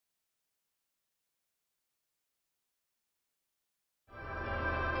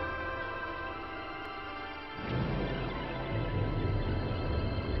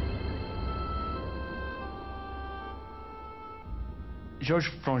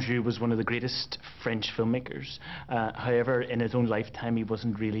Georges Franju was one of the greatest French filmmakers. However, in his own lifetime, he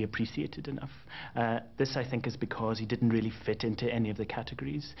wasn't really appreciated enough. This, I think, is because he didn't really fit into any of the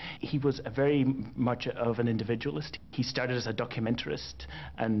categories. He was very much of an individualist. He started as a documentarist,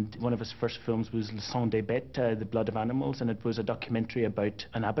 and one of his first films was Le Sang des Bêtes, The Blood of Animals, and it was a documentary about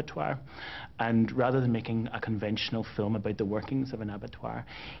an abattoir. And rather than making a conventional film about the workings of an abattoir,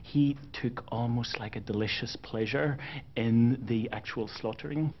 he took almost like a delicious pleasure in the actual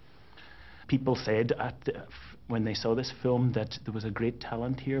slaughtering. People said when they saw this film that there was a great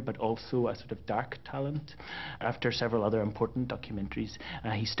talent here, but also a sort of dark talent. After several other important documentaries,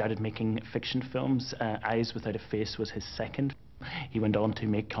 he started making fiction films. Eyes Without a Face was his second. He went on to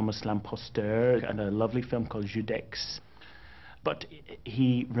make Comme l'Imposteur and a lovely film called Judex. But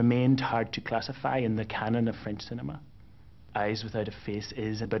he remained hard to classify in the canon of French cinema. Eyes Without a Face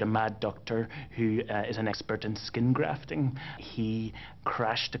is about a mad doctor who is an expert in skin grafting. He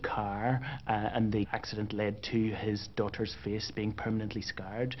crashed a car and the accident led to his daughter's face being permanently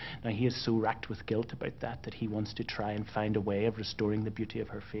scarred. Now he is so racked with guilt about that he wants to try and find a way of restoring the beauty of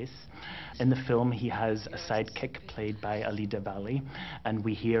her face. In the film he has a sidekick played by Alida Valli, and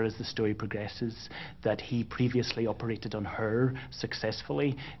we hear as the story progresses that he previously operated on her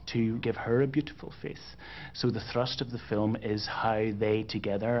successfully to give her a beautiful face. So the thrust of the film is how they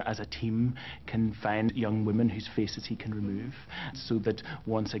together as a team can find young women whose faces he can remove, so that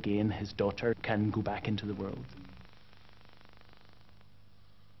once again his daughter can go back into the world.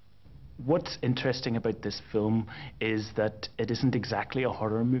 What's interesting about this film is that it isn't exactly a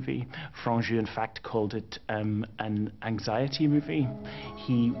horror movie. Franju in fact called it an anxiety movie.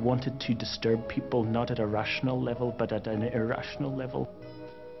 He wanted to disturb people not at a rational level but at an irrational level.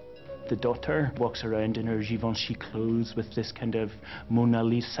 The daughter walks around in her Givenchy clothes with this kind of Mona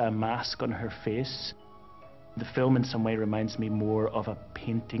Lisa mask on her face. The film in some way reminds me more of a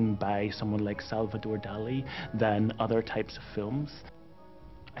painting by someone like Salvador Dali than other types of films.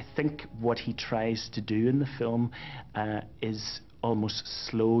 I think what he tries to do in the film is almost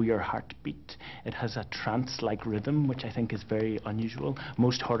slow your heartbeat. It has a trance-like rhythm, which I think is very unusual.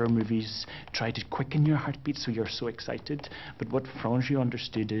 Most horror movies try to quicken your heartbeat so you're so excited, but what Franju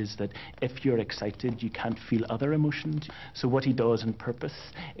understood is that if you're excited, you can't feel other emotions. So what he does on purpose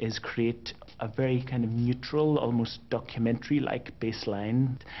is create a very kind of neutral, almost documentary-like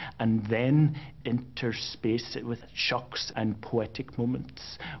baseline, and then interspace it with shocks and poetic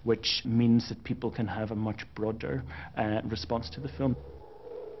moments, which means that people can have a much broader response to the film.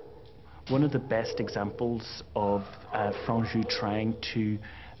 One of the best examples of Franju trying to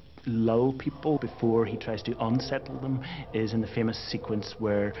lull people before he tries to unsettle them is in the famous sequence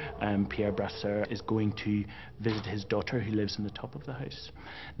where Pierre Brasseur is going to visit his daughter who lives in the top of the house.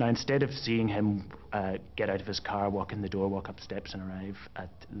 Now instead of seeing him get out of his car, walk in the door, walk up steps and arrive at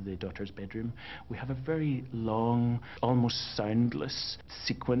the daughter's bedroom, we have a very long, almost soundless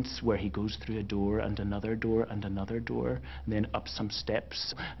sequence where he goes through a door and another door and another door, and then up some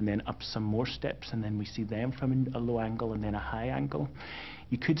steps and then up some more steps, and then we see them from a low angle and then a high angle.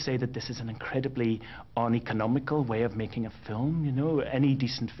 You could say that this is an incredibly uneconomical way of making a film. You know, any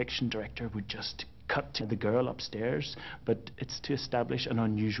decent fiction director would just cut to the girl upstairs, but it's to establish an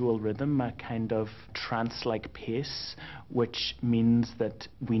unusual rhythm, a kind of trance-like pace, which means that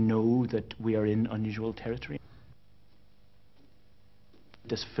we know that we are in unusual territory.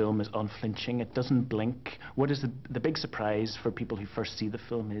 This film is unflinching, it doesn't blink. What is the big surprise for people who first see the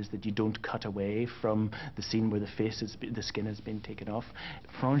film is that you don't cut away from the scene where the skin has been taken off.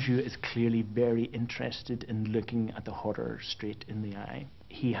 Franju is clearly very interested in looking at the horror straight in the eye.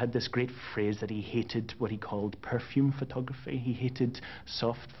 He had this great phrase that he hated what he called perfume photography. He hated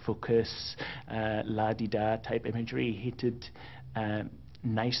soft focus, la-di-da type imagery. He hated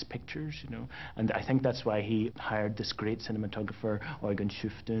nice pictures, you know, and I think that's why he hired this great cinematographer, Eugen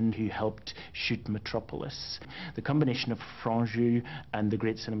Schuften, who helped shoot Metropolis. The combination of Franju and the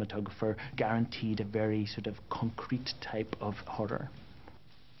great cinematographer guaranteed a very sort of concrete type of horror.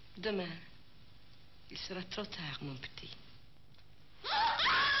 Demain, il sera trop tard, mon petit.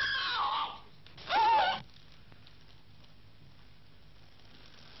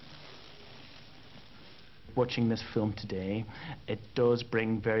 Watching this film today, it does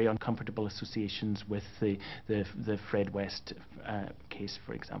bring very uncomfortable associations with the Fred West case,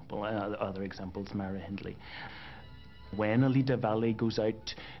 for example, other examples, Mara Hindley. When Alida Valli goes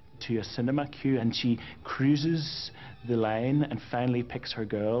out to a cinema queue and she cruises the line and finally picks her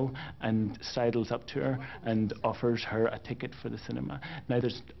girl and sidles up to her and offers her a ticket for the cinema. Now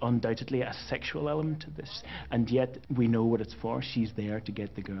there's undoubtedly a sexual element to this, and yet we know what it's for. She's there to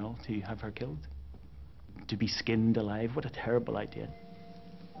get the girl, to have her killed. To be skinned alive, what a terrible idea.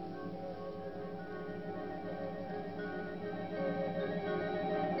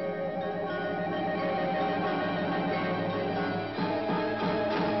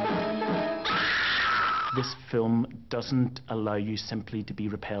 This film doesn't allow you simply to be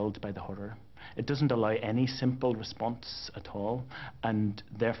repelled by the horror. It doesn't allow any simple response at all, and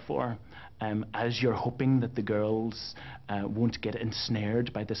therefore, as you're hoping that the girls won't get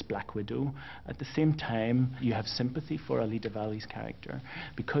ensnared by this Black Widow, at the same time you have sympathy for Alida Valli's character.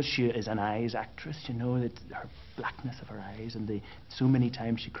 Because she is an eyes actress, you know, that her blackness of her eyes and so many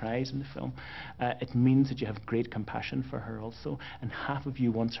times she cries in the film, it means that you have great compassion for her also, and half of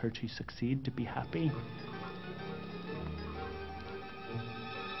you wants her to succeed, to be happy.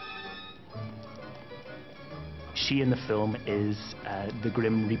 She in the film is the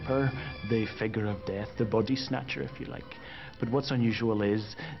Grim Reaper, the figure of death, the body snatcher, if you like. But what's unusual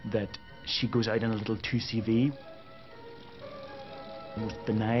is that she goes out in a little 2CV, most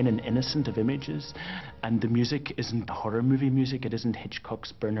benign and innocent of images, and the music isn't horror movie music. It isn't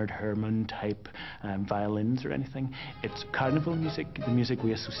Hitchcock's Bernard Herrmann type violins or anything. It's carnival music, the music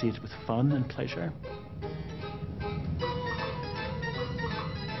we associate with fun and pleasure.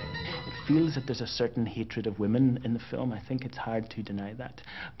 Feels that there's a certain hatred of women in the film. I think it's hard to deny that.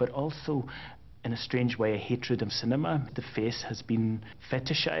 But also, in a strange way, a hatred of cinema. The face has been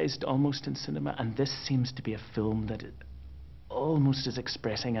fetishized almost in cinema, and this seems to be a film that almost is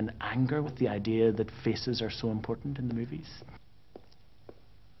expressing an anger with the idea that faces are so important in the movies.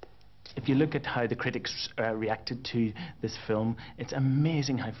 If you look at how the critics reacted to this film, it's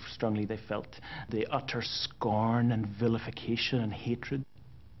amazing how strongly they felt the utter scorn and vilification and hatred.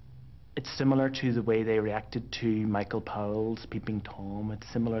 It's similar to the way they reacted to Michael Powell's Peeping Tom. It's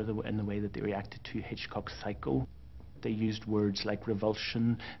similar in the way that they reacted to Hitchcock's Psycho. They used words like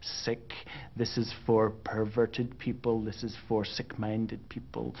revulsion, sick. This is for perverted people. This is for sick-minded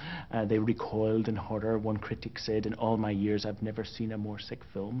people. They recoiled in horror. One critic said, "In all my years, I've never seen a more sick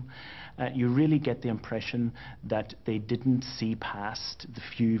film." You really get the impression that they didn't see past the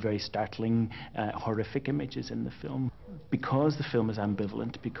few very startling, horrific images in the film. Because the film is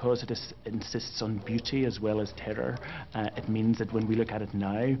ambivalent, because it insists on beauty as well as terror, it means that when we look at it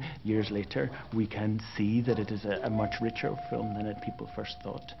now, years later, we can see that it is a much richer film than people first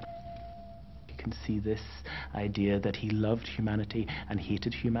thought. You can see this idea that he loved humanity and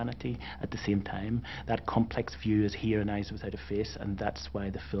hated humanity at the same time. That complex view is here in Eyes Without a Face, and that's why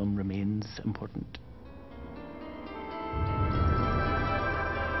the film remains important.